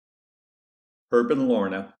Urban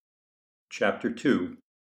Lorna, Chapter 2,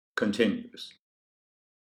 continues.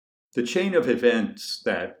 The chain of events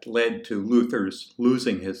that led to Luther's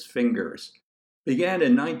losing his fingers began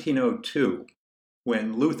in 1902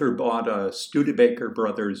 when Luther bought a Studebaker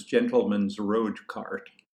Brothers gentleman's road cart.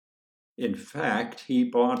 In fact, he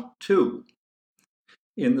bought two.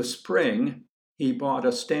 In the spring, he bought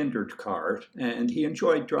a standard cart, and he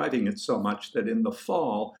enjoyed driving it so much that in the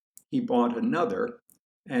fall, he bought another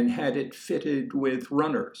and had it fitted with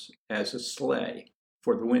runners as a sleigh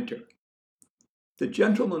for the winter. The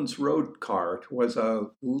gentleman's road cart was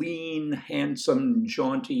a lean, handsome,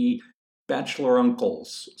 jaunty, bachelor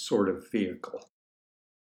uncle's sort of vehicle.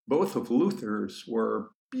 Both of Luther's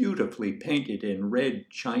were beautifully painted in red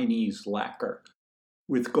Chinese lacquer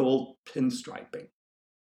with gold pinstriping.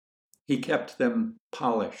 He kept them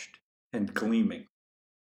polished and gleaming.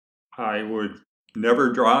 "I would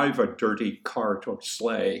never drive a dirty cart or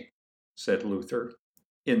sleigh," said Luther,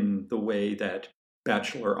 in the way that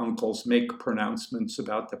bachelor uncles make pronouncements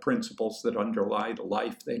about the principles that underlie the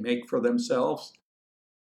life they make for themselves.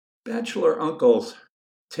 Bachelor uncles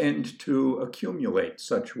tend to accumulate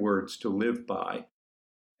such words to live by,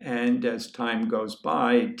 and as time goes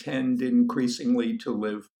by, tend increasingly to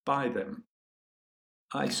live by them.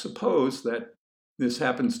 I suppose that this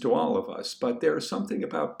happens to all of us, but there is something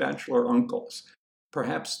about bachelor uncles,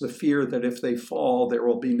 perhaps the fear that if they fall, there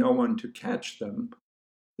will be no one to catch them,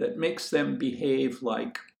 that makes them behave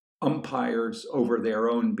like umpires over their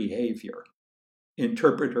own behavior,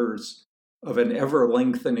 interpreters of an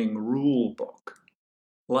ever-lengthening rule book,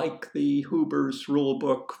 like the Huber's rule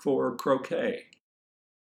book for croquet.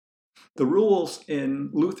 The rules in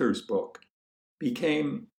Luther's book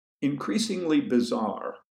became increasingly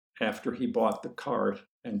bizarre after he bought the cart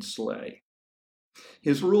and sleigh.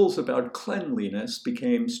 His rules about cleanliness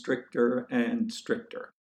became stricter and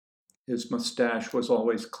stricter. His mustache was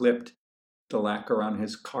always clipped, the lacquer on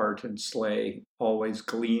his cart and sleigh always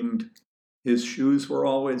gleamed, his shoes were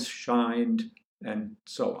always shined, and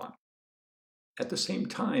so on. At the same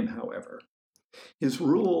time, however, his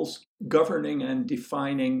rules governing and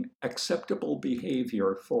defining acceptable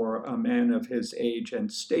behavior for a man of his age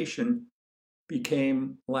and station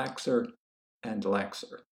became laxer and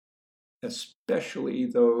laxer, especially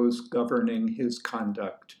those governing his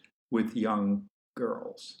conduct with young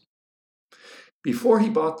girls. Before he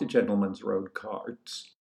bought the gentleman's road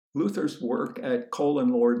carts, Luther's work at Cole &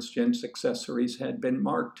 Lord's Gents Accessories had been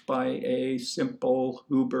marked by a simple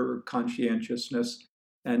Huber conscientiousness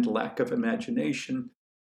and lack of imagination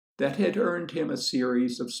that had earned him a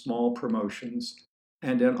series of small promotions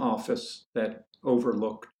and an office that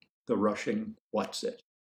overlooked the rushing What's-It.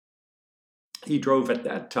 He drove at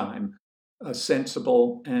that time a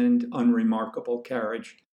sensible and unremarkable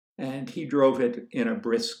carriage, and he drove it in a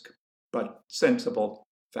brisk but sensible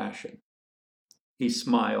fashion. He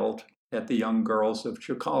smiled at the young girls of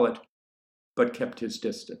Chocolate, but kept his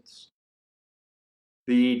distance.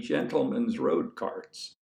 The gentleman's road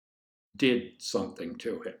carts did something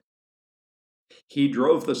to him. He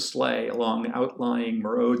drove the sleigh along outlying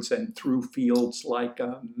roads and through fields like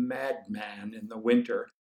a madman in the winter,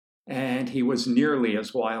 and he was nearly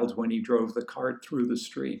as wild when he drove the cart through the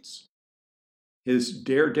streets. His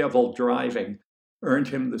daredevil driving earned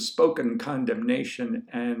him the spoken condemnation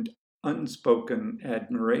and unspoken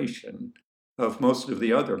admiration of most of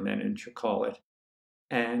the other men in Chocolate,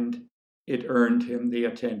 and it earned him the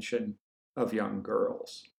attention of young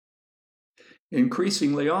girls.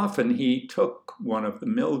 Increasingly often, he took one of the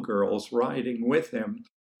mill girls riding with him,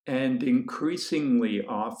 and increasingly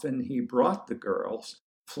often he brought the girls,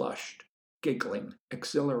 flushed, giggling,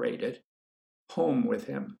 exhilarated, home with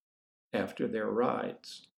him after their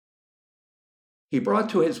rides. He brought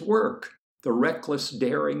to his work the reckless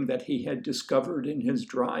daring that he had discovered in his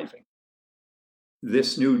driving.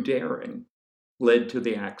 This new daring led to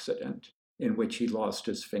the accident in which he lost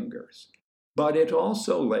his fingers, but it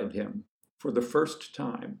also led him, for the first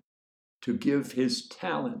time, to give his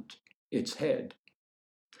talent its head.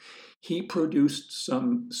 He produced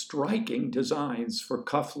some striking designs for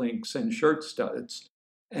cufflinks and shirt studs,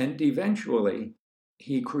 and eventually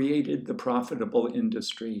he created the profitable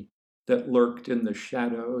industry that lurked in the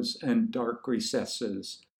shadows and dark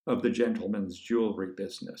recesses of the gentleman's jewelry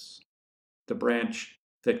business, the branch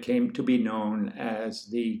that came to be known as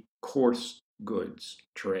the coarse goods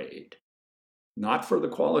trade. Not for the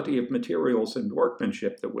quality of materials and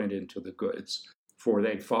workmanship that went into the goods, for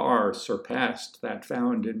they far surpassed that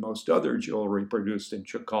found in most other jewelry produced in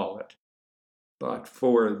Chocolate, but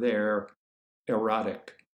for their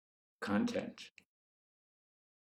erotic content.